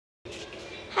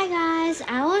Hi guys,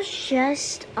 I was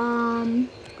just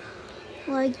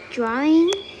like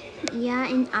drawing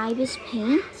in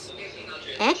ibispaint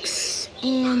X,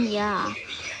 and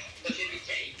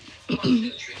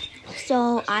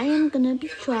so I am gonna be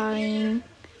drawing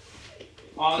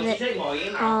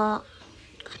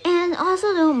and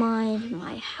also don't mind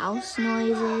my house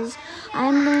noises.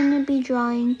 I'm gonna be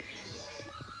drawing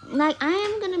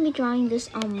this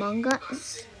Among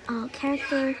Us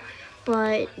character,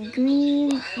 but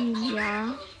green, and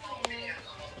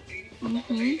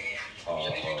you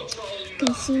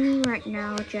can see me right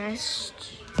now just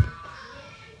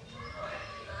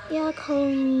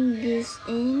coloring this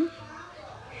in,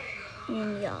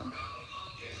 and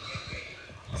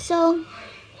so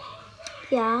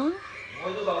I'm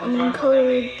gonna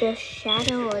color the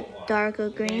shadow a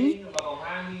darker green.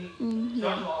 And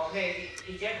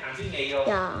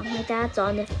my dad's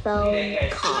on the phone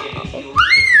call.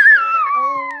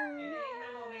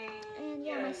 And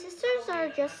my sisters are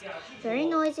just very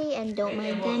noisy, and don't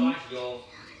mind them.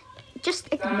 Just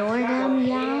ignore them,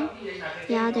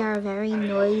 they are very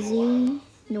noisy.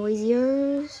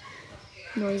 Noisy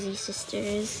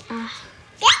sisters.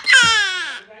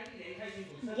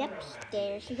 Yep,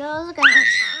 there she goes again.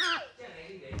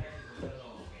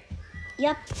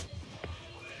 Yep.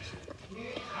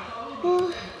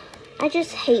 I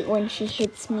just hate when she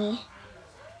hits me.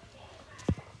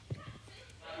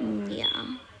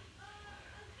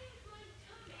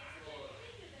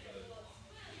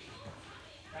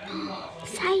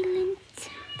 Silent.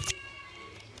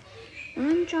 When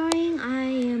I'm drawing, I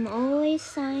am always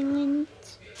silent.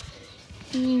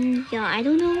 And I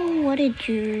don't know what to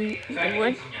do.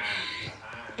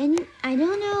 I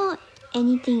don't know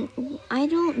anything. I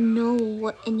don't know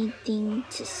what anything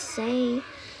to say.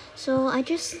 So I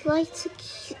just like to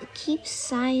keep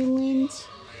silent.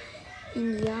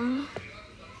 And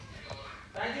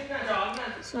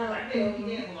so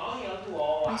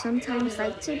I sometimes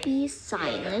like to be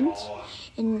silent.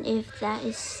 And if that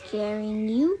is scaring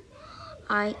you,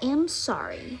 I am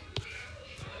sorry.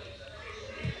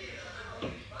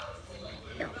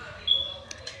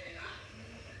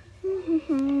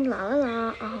 La la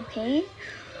la. Okay.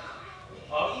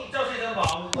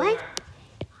 What?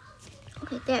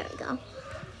 Okay, there we go.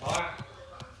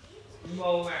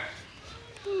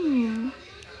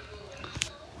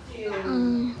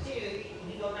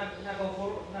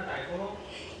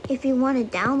 If you want to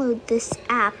download this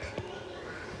app,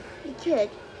 you could.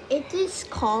 It is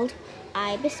called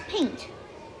ibispaint.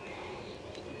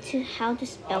 How to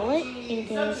spell it?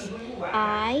 It is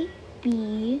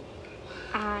IBISPAINT.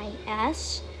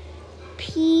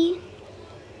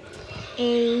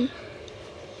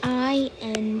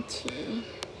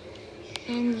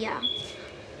 And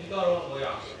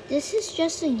this is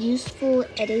just a useful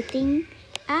editing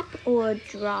app or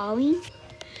drawing.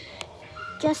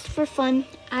 Just for fun.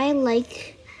 I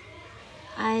like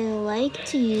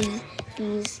to use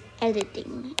these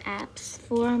editing apps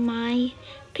for my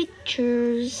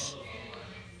pictures.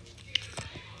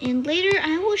 And later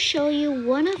I will show you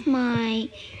one of my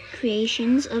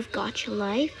creations of Gotcha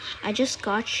Life. I just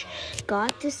got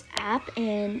this app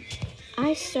and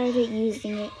I started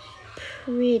using it.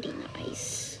 Pretty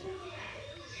nice.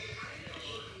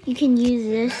 You can use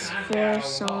this for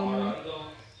some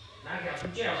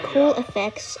cool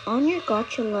effects on your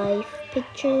Gotcha Life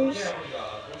pictures.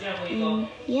 And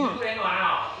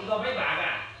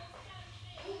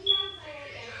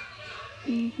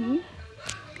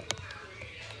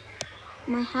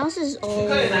my house is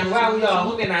always my pen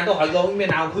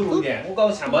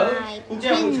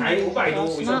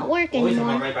does not work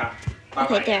anymore.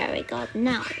 Okay, there we go.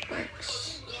 Now it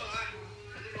works.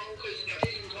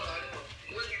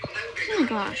 Oh my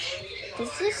gosh.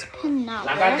 Does this pen not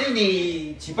work?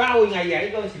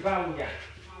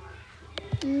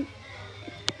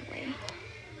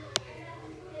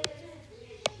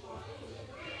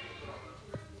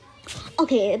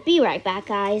 Okay, be right back,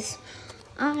 guys.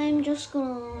 I'm just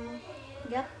gonna...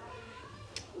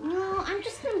 No, I'm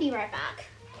just gonna be right back.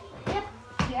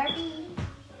 BRB.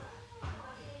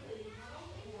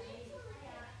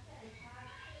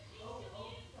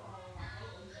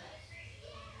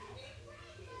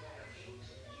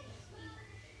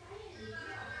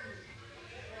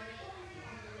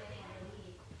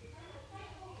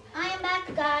 I am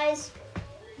back, guys.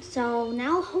 So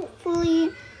now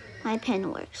hopefully my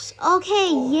pen works.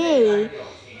 Okay, yay.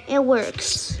 It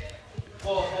works.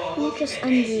 Let me just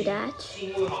undo that.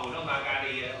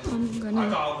 I'm gonna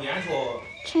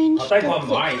change the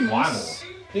thickness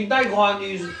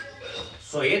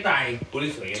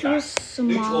to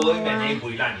smaller.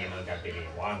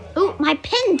 Oh, my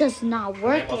pen does not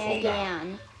work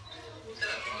again.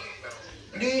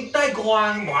 你帶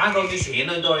慣玩嗰啲船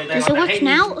嗰度，你帶慣，但係你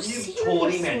錯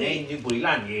啲咩嘢？你背爛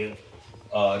嘢，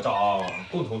就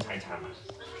共同財產嘛。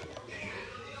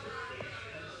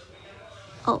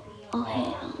Oh,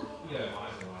 okay.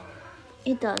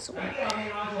 It does work.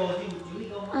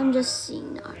 I'm just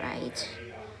seeing that, right?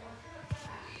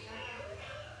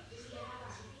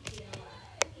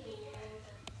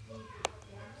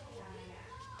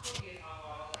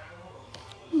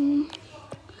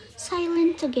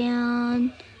 Silent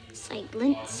again.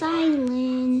 Silent,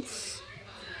 silence.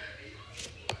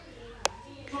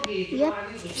 Yep,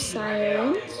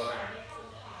 silent.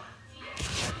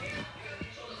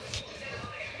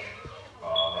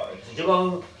 Chứ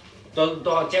con tôi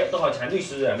hỏi Trần律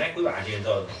師啊，咩幾百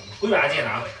件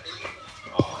啊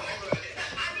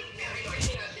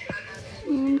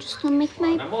I'm just gonna make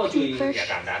my paintbrush,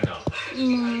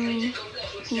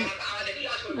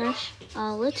 paintbrush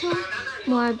a little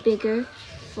more bigger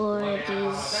for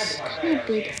these kind of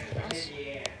big areas.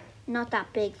 Not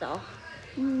that big though.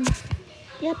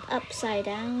 Yep, upside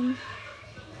down.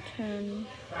 Turn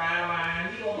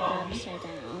upside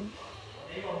down.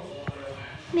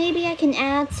 Maybe I can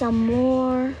add some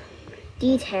more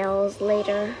details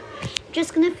later.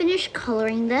 Just gonna finish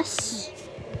coloring this.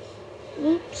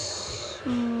 Oops.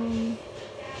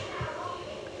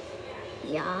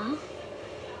 Yeah.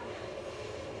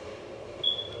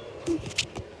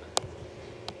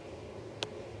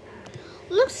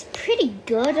 Looks pretty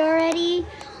good already.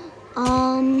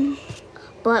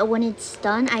 But when it's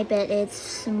done, I bet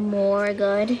it's more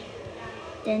good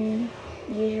than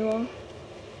usual.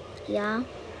 Yeah.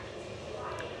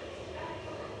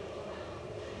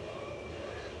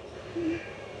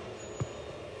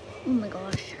 Oh my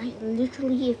gosh, I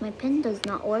literally, if my pen does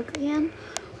not work again,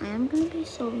 I am gonna be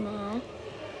so mad.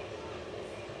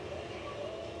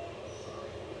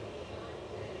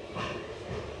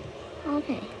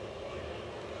 Okay.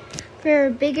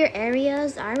 For bigger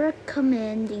areas, I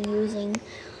recommend using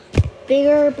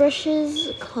bigger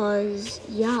brushes, cause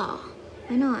yeah,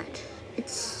 why not?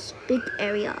 It's big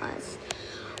areas.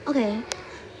 Okay.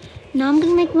 Now I'm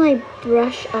gonna make my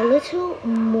brush a little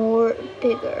more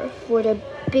bigger for the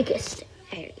biggest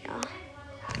area.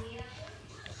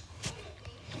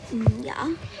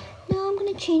 Yeah. Now I'm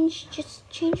gonna just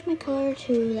change my color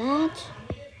to that.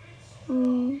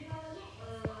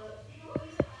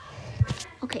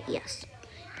 Okay, yes.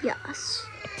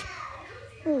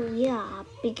 Oh yeah,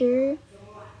 bigger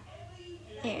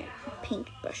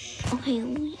paintbrush. Okay,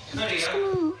 I'm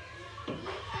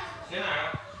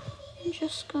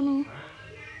just gonna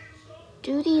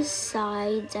do these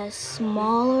sides as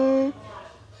smaller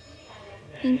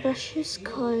paintbrushes,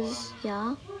 cause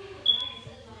yeah.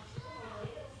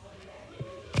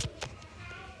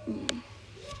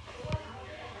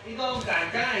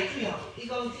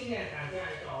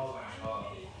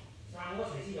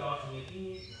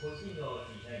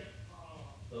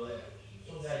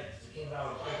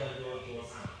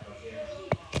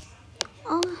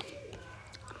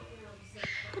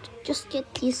 Just get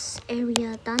this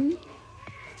area done.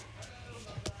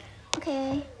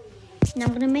 Okay, now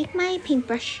I'm gonna make my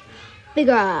paintbrush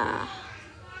bigger.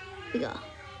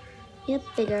 Yep,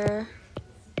 bigger.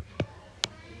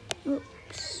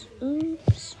 Oops,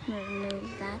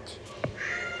 remove that.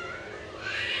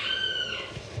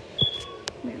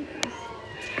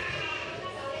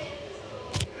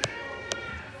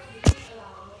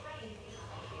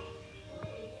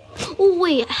 Oh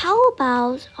wait, how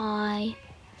about I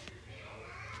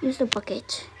use the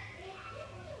bucket?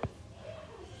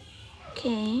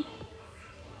 Okay.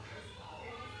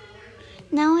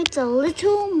 Now it's a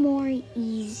little more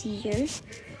easier.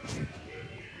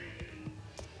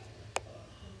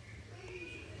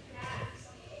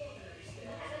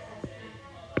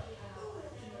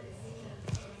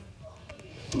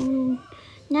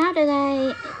 Now that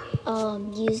I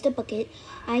use the bucket,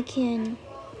 I can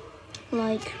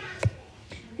like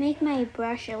make my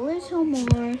brush a little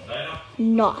more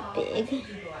not big.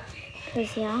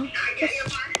 Cause yeah,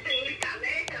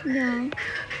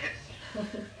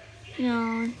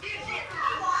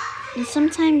 it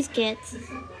sometimes gets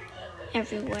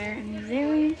everywhere and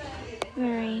very,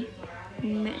 very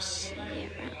messy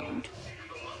around.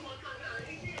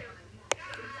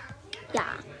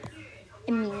 Yeah,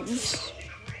 it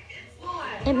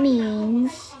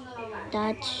means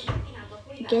that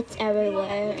it gets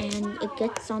everywhere and it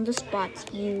gets on the spots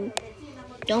you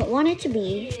don't want it to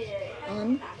be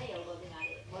on.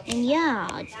 And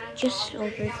yeah, just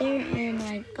over there, and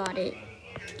I got it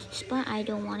spot I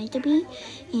don't want it to be,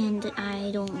 and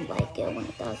I don't like it when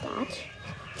it does that.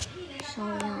 So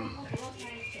yeah,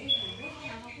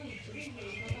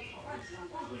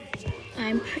 I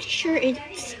I'm pretty sure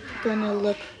it's gonna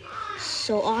look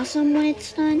so awesome when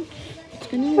it's done. It's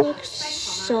gonna look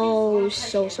so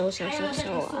awesome.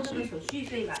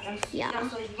 Yeah,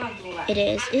 it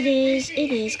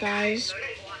is, guys.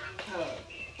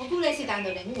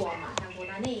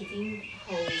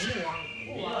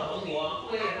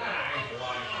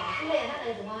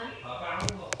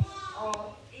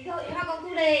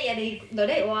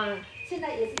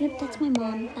 Yep, that's my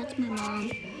mom. That's my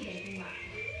mom.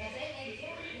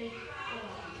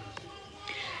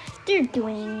 They're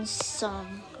doing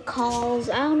some calls.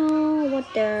 I don't know what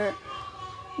they're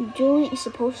doing.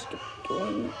 Supposed to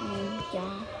doing. Yeah,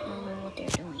 I don't know what they're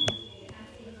doing.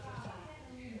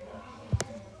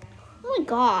 Oh my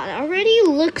god! Already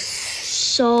looks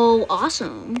so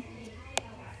awesome.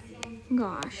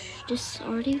 Gosh, this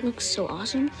already looks so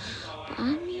awesome. But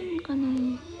I'm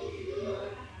gonna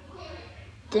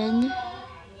then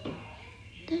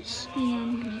this and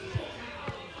I'm gonna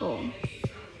go.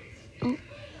 Oh,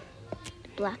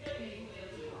 black.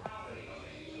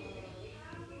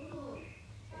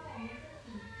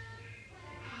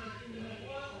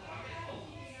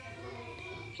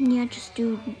 And yeah, just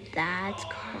do that,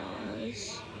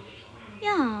 cause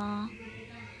yeah.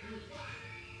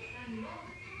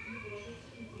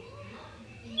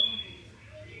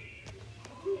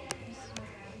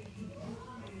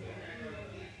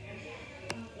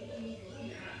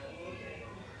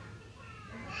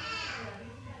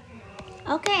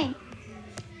 Okay.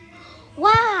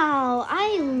 Wow,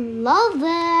 I love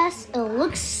this. It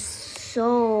looks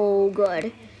so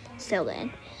good. So good.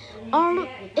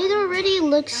 It already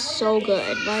looks so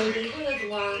good. Like,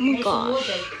 oh my gosh.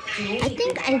 I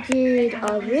think I did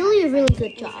a really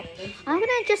good job. I'm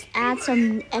gonna just add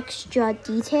some extra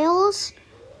details.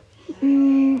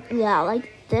 Yeah,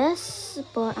 like this.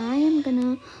 But I am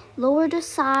gonna lower the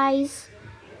size.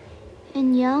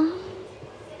 And yeah,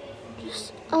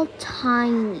 just a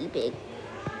tiny bit.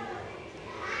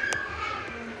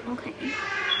 Okay.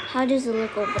 How does it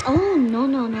look over? Oh, no.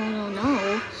 No.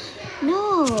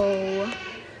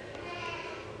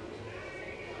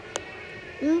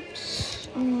 Oops.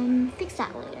 Fix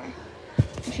that later.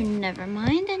 Actually, never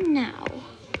mind. And now.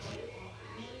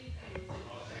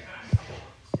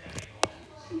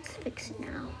 Let's fix it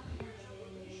now.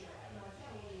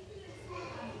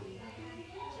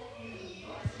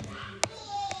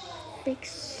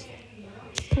 Fix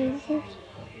over.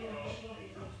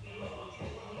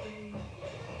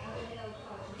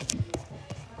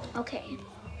 Okay.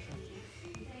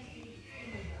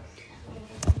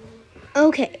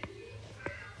 Okay.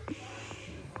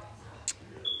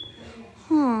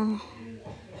 Huh.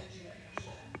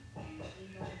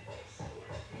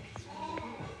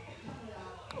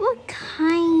 What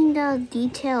kind of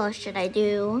detail should I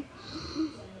do?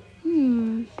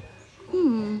 Ooh,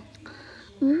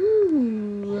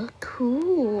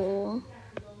 cool.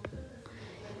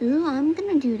 Ooh, I'm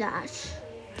gonna do that.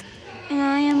 And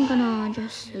I am gonna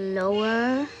just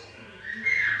lower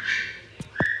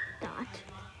that.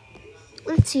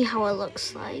 Let's see how it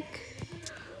looks like.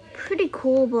 Pretty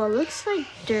cool, but it looks like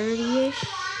dirty-ish.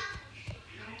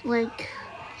 Like,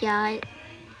 yeah,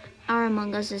 our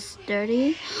Among Us is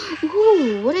dirty.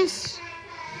 Ooh, what is...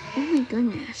 Oh my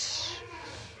goodness.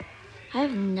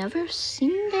 I've never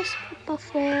seen this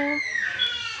before.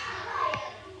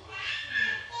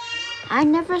 I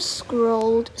never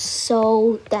scrolled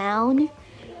so down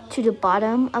to the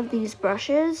bottom of these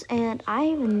brushes, and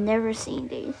I've never seen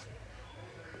these.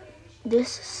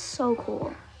 This is so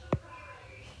cool.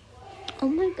 Oh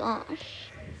my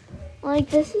gosh. Like,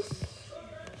 this is...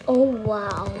 Oh,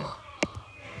 wow.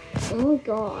 Oh my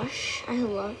gosh. I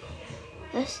love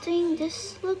this thing.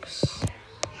 This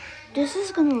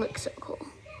is gonna look so cool.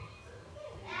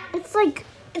 It's like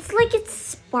it's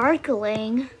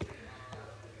sparkling.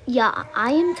 Yeah,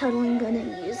 I am totally gonna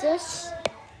use this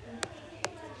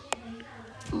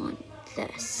on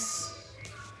this.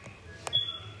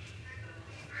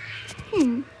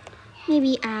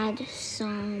 Maybe add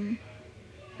some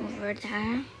over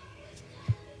there.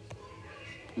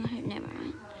 Okay, never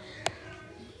mind.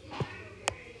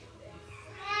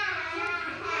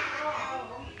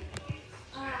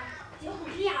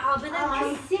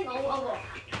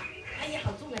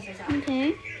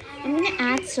 Okay, I'm gonna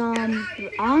add some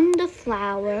on the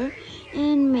flower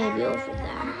and maybe over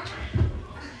there.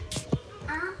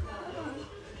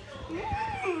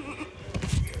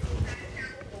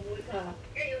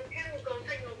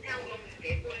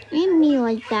 Maybe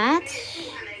like that.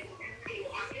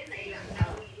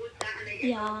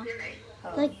 Yeah,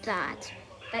 like that.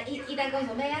 Like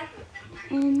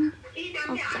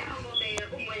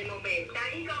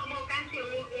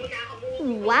that.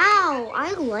 Wow,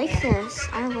 I like this.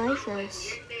 I like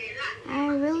this. I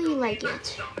really like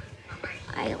it.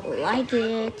 I like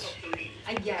it.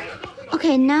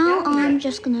 Okay, now I'm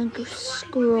just gonna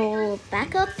scroll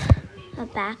back up,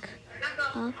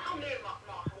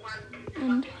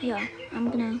 and yeah, I'm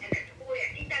gonna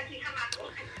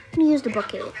use the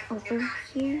bucket over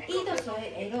here.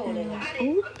 And,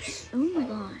 oops! Oh my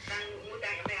gosh!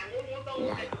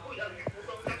 Yeah.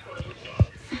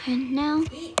 And now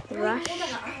brush.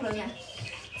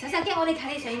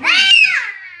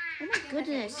 Oh my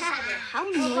goodness! How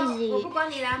noisy! Oh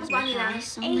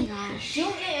my gosh!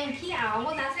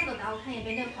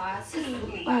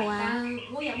 Oh wow!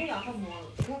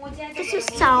 This is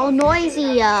so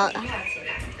noisy. Oh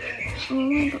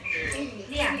my god!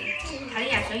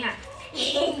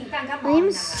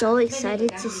 I'm so excited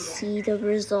to see the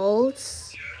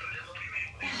results.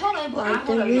 Like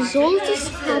the result is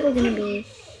probably gonna be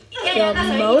the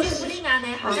most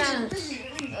awesome.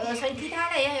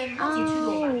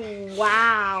 Oh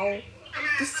wow!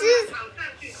 This is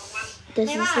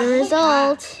the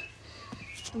result.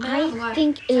 I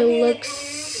think it looks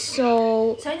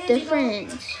so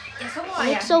different. It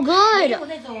looks so good.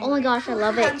 Oh my gosh, I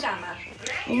love it.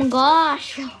 Oh my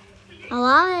gosh, I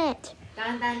love it.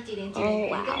 Oh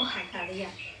wow.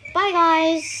 Bye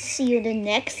guys. See you in the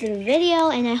next video,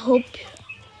 and I hope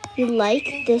you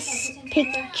like this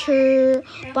picture.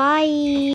 Bye.